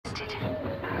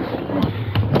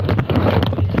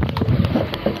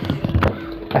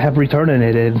have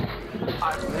returnated.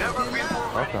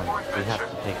 Welcome. We have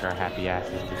to take our happy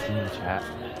asses to team chat.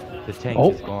 The tank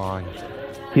is gone.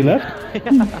 He left?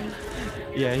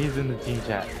 Yeah, he's in the team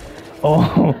chat.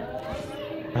 Oh.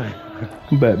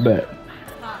 Bet.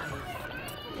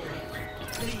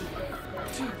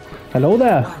 Hello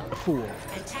there. Fool.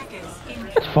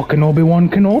 It's fucking Obi-Wan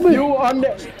Kenobi.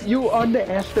 You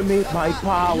underestimate my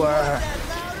power.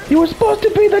 You were supposed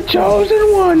to be the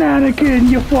chosen one, Anakin,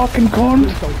 you fucking cunt.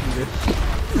 Please don't do this.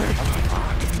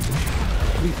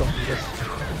 Please don't do this.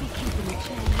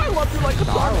 I love you like a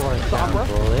Star Wars, Sombra.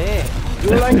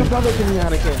 You're like a brother to me,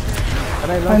 Anakin.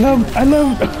 And I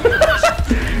love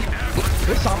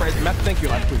This Sombra is messing. Thank you,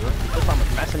 Life Cruiser. This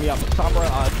Sombra's messing me up. Sombra,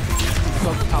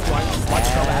 top line. Watch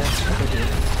your ass.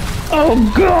 Oh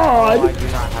God! Oh, I do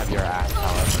not have your ass,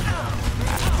 however.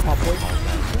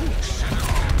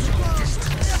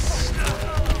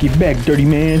 Get back, dirty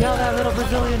man. Kill that little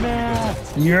Brazilian man.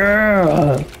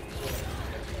 Yeah.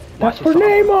 That's for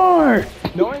Neymar.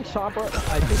 Knowing Sombra,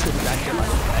 I think it's actually like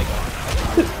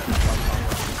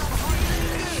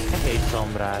I hate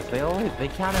sombras. They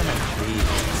counter my trees.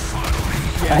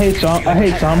 I hate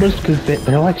Sombras because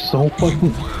they're like so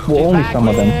fucking. Well, only some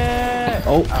of them.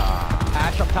 Oh.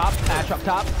 Ash up top.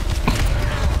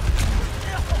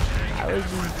 I was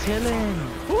just chilling,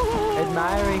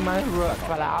 admiring my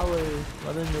flowers.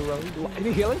 Running the road.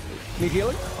 Need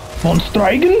healing? On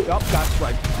Strigen? Yup, got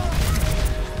strike.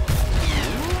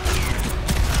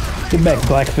 Get back,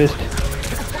 Black Fist.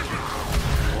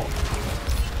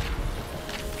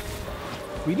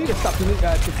 We need to stop to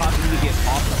possibly get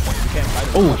off the point. We can't fight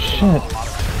it. Oh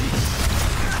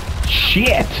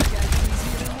shit!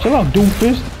 Chill out,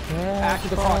 Doomfist. Ash to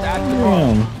the cross.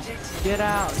 Damn. Get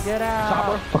out.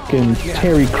 Chopper. Fucking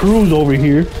Terry Crews over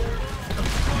here.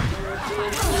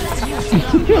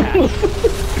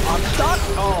 I'm stuck.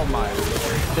 Oh my.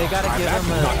 They gotta give him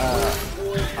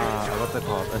what's it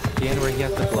called? A skin where he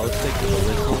has the glow stick with a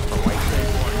whistle for white thing.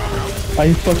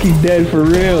 I'm fucking dead for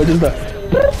real. Just like.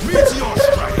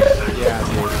 Yeah,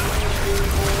 dude.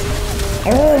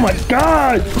 Oh my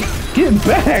God! Get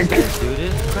back! Dude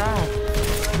is crap.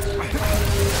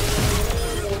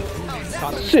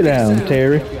 Sit down,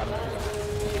 Terry.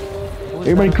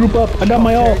 Everybody group up. I got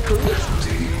my ult.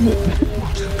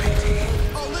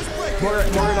 Moira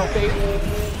no fade.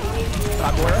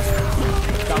 Got Moira.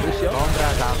 Got Lucio.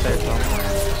 Sombra's out there somewhere.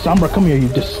 Sombra, come here, you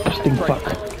disgusting fuck.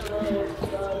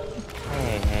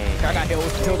 Hey. I got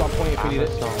killed on point if we need it.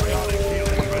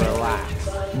 Relax.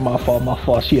 My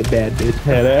fault. She a bad bitch.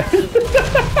 Head ass.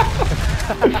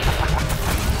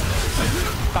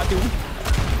 Got two.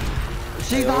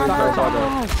 She's on her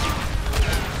ass.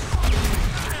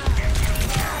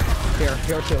 Here,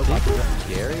 shield.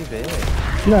 Scary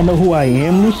bitch. You don't know who I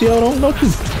am, Lucio? Don't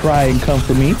you try and come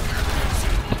for me. You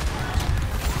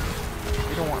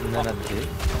don't want none of this.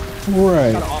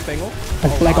 Right. Got an off angle.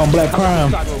 That's black on black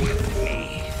crime.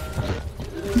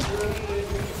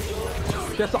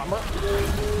 Just armor.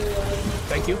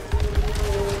 Thank you.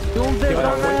 Doom this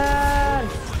man.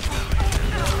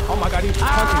 Oh my God, he's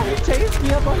punching me. Chased me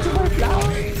up onto my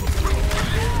flower.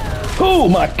 Oh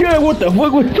my God, what the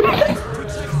fuck was that?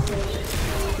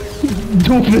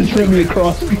 Doofus sent me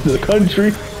across the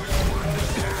country.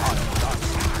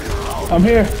 I'm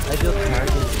here. I just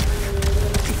targeted.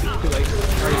 Too late.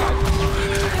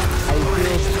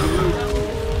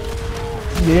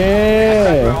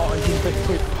 Yeah.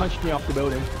 He punched me off the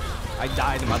building. I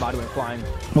died and my body went flying.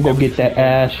 I'm gonna go get that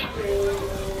Ash.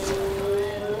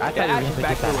 I thought Ash you is were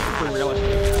back gonna there get for that.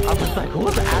 realistic. I was like,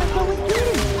 who's Ash going to?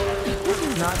 This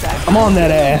is not that. I'm on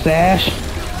that ass, Ash.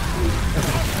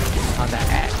 On that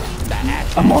ass. That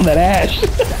ass. I'm on that Ash. The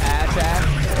ass.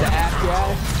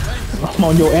 I'm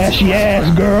on your ashy ass,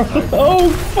 girl. Oh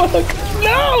fuck.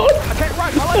 No! I can't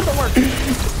run. My legs don't work.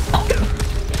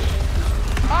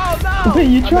 Oh no!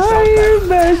 You try your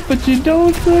best, but you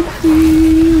don't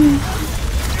succeed.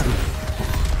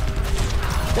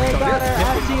 They got her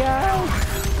ashy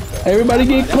ass. Everybody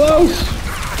get close.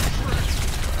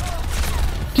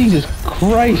 Jesus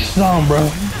Christ, Sombra.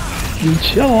 You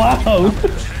chill out.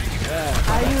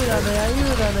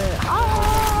 Ayúdame.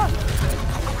 Ah!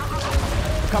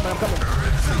 I'm coming.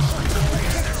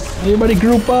 Everybody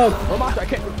group up. Romaster, I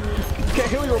can't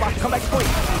heal you, Romaster. Come back to point.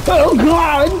 Oh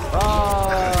God.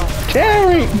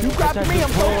 Terry. You grabbed me.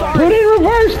 I'm so sorry. Put in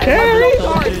reverse, Terry.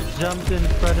 You jumped in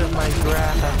front of my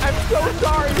grass. I'm so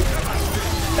sorry.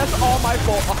 That's all my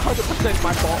fault. 100%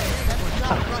 my fault.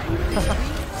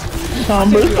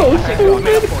 Sombra's so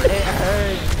stupid. It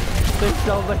hurts. There's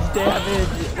so much damage.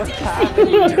 What's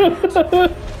happening?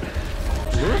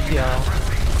 Lucio.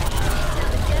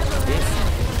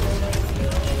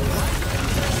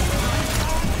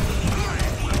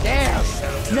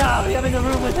 No, I'm in the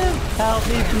room with him. Help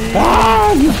me, please.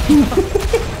 Ah!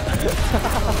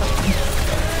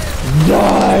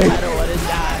 Die! I don't want to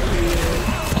die here.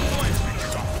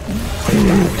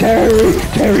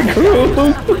 Terry Crews!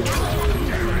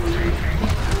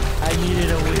 I needed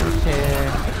a wheelchair.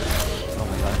 Oh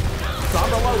my god.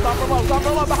 Stop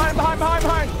her low, behind.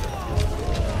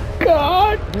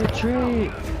 God!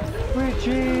 Retreat!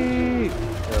 Retreat!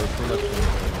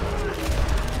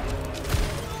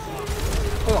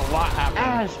 There's a lot happening.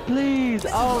 Ash, please!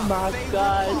 Oh my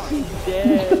god, she's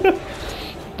dead.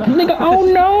 Nigga, oh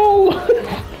no!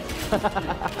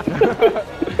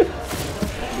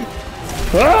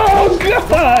 Oh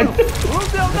God!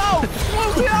 Lucio, no!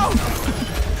 Lucio!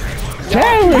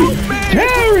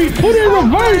 Terry! Put it in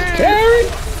reverse, Terry!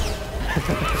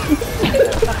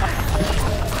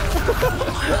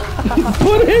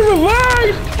 Put it in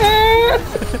reverse, Terry!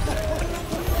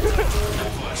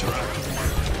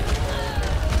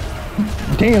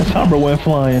 Damn, Sombra went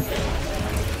flying.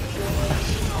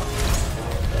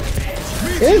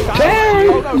 It's Terry!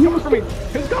 Oh no, he's coming for me!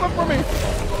 He's coming for me!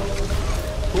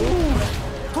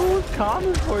 Who's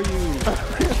coming for you?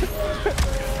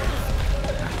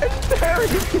 It's Terry!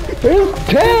 It's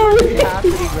Terry! What's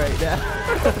happening right now?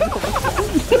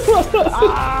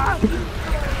 Ah!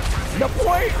 The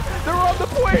point! They're on the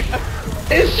point!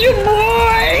 It's your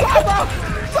boy!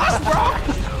 Stop, bro!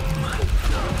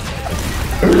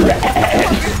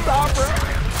 Stop, bro!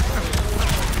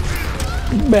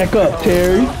 Back up,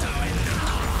 Terry.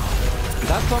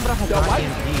 That Sombra has not what?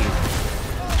 indeed.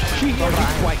 She is I'm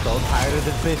quite so tired of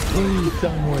this bitch. Please,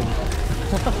 someone.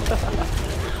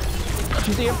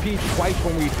 She's EMP twice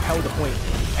when we held the point,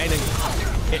 and then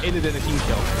it ended in a team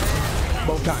kill.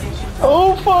 Both times.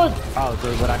 Oh fuck! Oh, so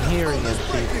what I'm hearing is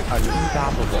she's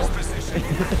unstoppable.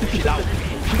 She's out.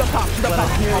 She's up top. She's up top.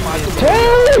 Oh my god.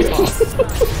 Terry!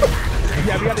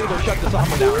 Yeah, we gotta either shut this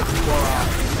off or now, or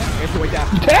answer way down.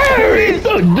 Terry!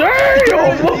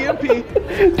 Damn!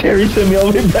 EMP. Terry sent me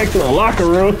all the way back to the locker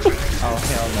room. Oh,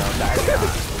 hell no.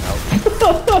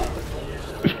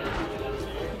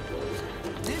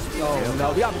 Oh no,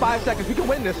 we got 5 seconds. We can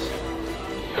win this.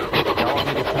 Y'all want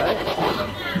me to cut?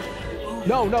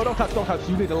 No, don't touch.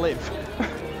 You need to live.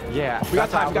 Yeah. We got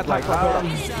time. We got time for a build up.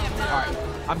 Alright,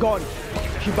 I'm going.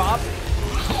 She Bob.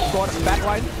 I'm going up the back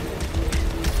line.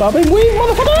 Stop it, weak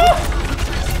motherfucker!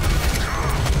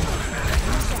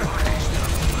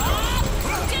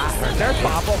 There's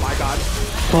Bob. Oh my god.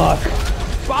 Fuck.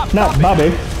 Bob. Not stop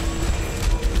it. Bobby.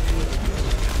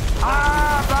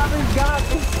 Ah, Bobby's got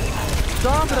me.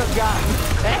 Sombra's got me.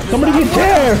 Somebody get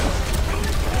Terry!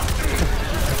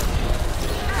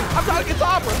 I'm trying to get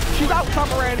Sombra. She's out.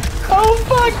 Sombra ran. Oh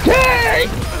fuck, Terry!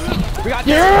 We got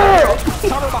Yeah!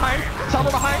 Sombra behind.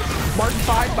 Martin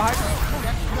side behind.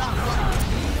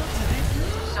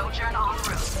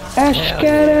 Ash,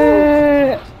 get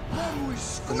it!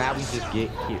 So now we just get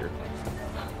here.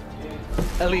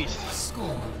 At least.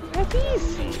 That's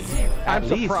easy. I'm At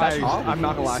least, surprised. that's all. I'm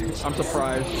not gonna lie. I'm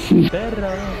surprised.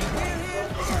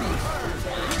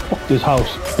 Fuck this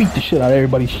house. Beat the shit out of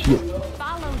everybody's shit.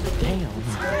 Damn.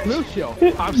 Lucio,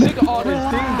 I'm sick of all this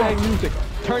ding dang music.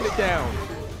 Turn it down.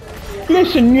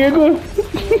 Listen, nigga.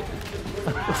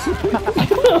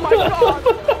 Oh my god.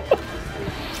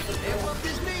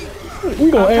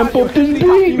 We gonna amp up this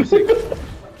beat.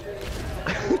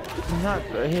 Not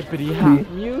the hippity hop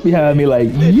music. Behind me like,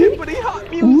 yeah. Hippity hot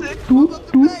music.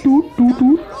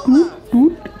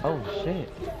 Oh shit.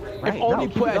 If only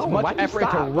put as much effort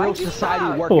into real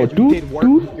society work Oh, as you did work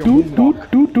your moonwalk.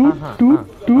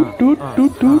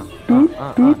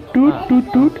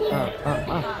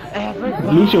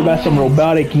 Lucio got some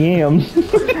robotic yams.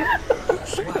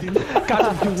 Got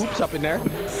some do whoops up in there.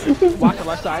 Watch the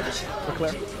left side. We're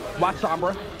clear. Watch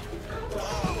Sombra.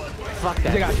 Fuck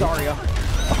They got that. Daria.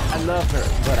 I love her,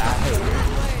 but I hate her.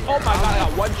 Oh my god, I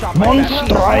got one shot.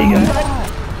 Monster!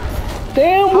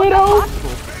 Damn, Widow!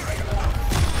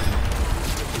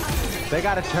 They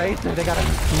got a tracer, they got a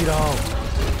mosquito.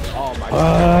 Oh my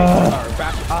god.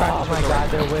 Oh my god,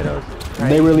 they're widows.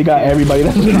 They really got everybody.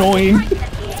 That's annoying.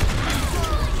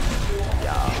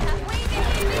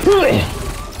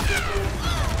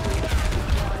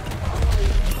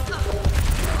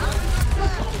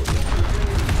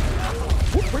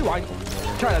 Rewind.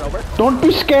 Try that over. Don't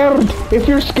be scared. If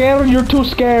you're scared, you're too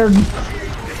scared.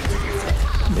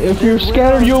 If you're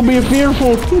scared, you'll be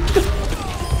fearful.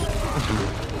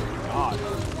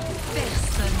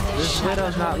 This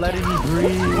widow's not letting me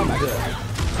breathe.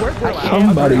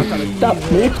 Somebody stop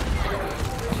me.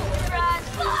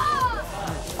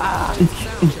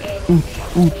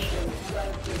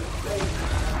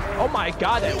 Oh my my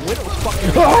god, that Widow's fucking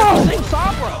same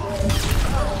Sombra!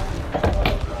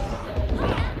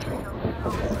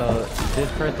 So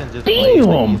this person just plays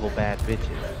like evil bad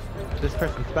bitches. This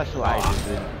person specializes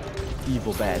in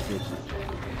evil bad bitches.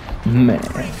 Man,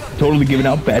 totally giving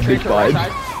out bad bitch vibes.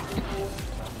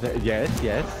 Yes,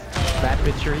 yes. Bad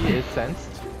bitchery is sensed.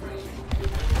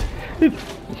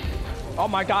 Oh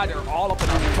my god, they're all up in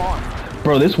the spawn.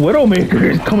 Bro, this Widowmaker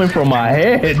is coming from my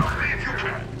head.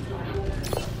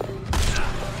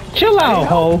 Chill out,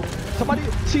 ho. Somebody,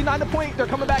 C9 the point, they're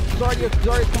coming back. Zarya's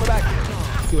coming back.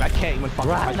 Dude, I can't even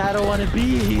fucking Right, fight. I don't want to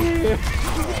be here.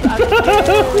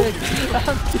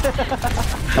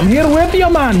 I'm here with you,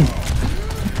 man.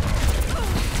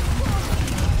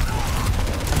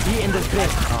 I'm eating this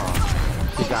bitch. Oh,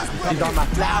 she's on my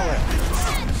flower.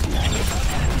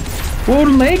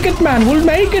 We'll make it, man. We'll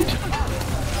make it.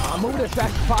 I'm moving as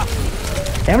fast as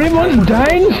possible. Everyone's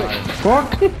dying.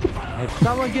 Fuck. If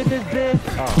someone get this bitch.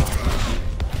 Oh.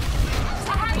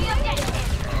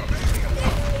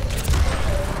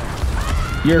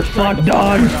 You're fucked,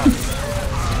 dog.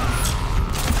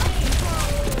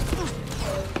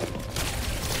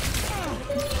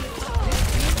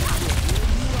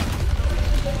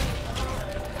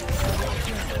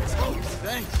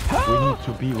 We need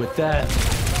to be with them.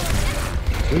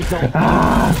 We don't.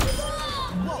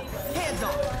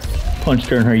 Punched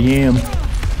her in her yam.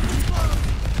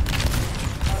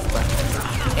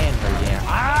 And her yam.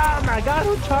 Oh my god,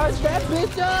 who charged that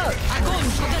bitch up?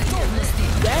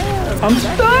 Damn. I'm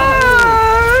stuck.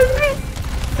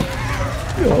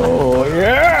 Oh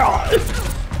yeah.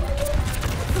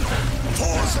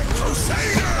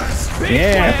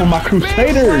 Yeah, for my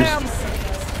Crusaders.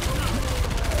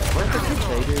 Weren't the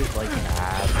Crusaders like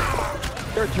bad?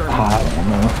 They're German. I don't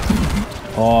know.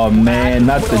 Oh man,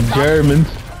 not the Germans.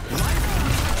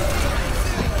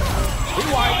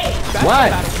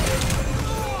 What?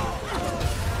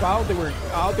 I don't think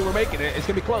we're making it. It's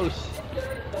gonna be close.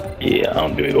 Yeah, I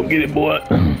don't think we gonna get it, boy.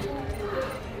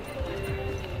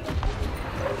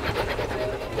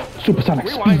 Supersonic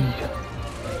speed.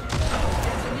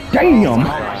 Damn!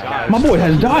 My boy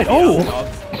has died. Oh!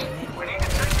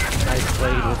 Nice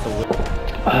played with the whip.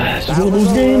 This is one of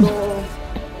those games. It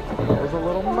was a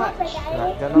little much,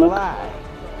 not gonna lie.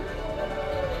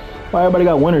 Why everybody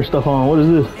got winter stuff on? What is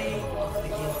this?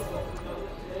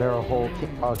 They're a whole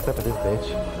team. Oh, except for this bitch.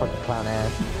 Fucking clown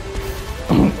ass.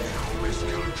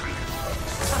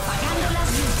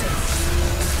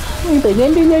 No,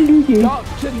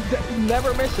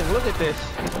 never missing. Look at this.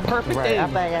 Perfect aim.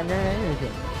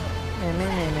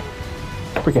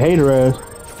 Freaking hate her ass.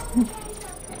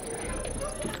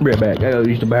 Be right back. I gotta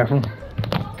use the bathroom.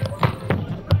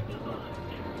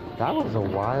 That was a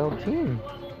wild team.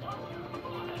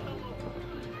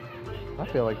 I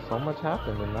feel like so much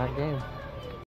happened in that game.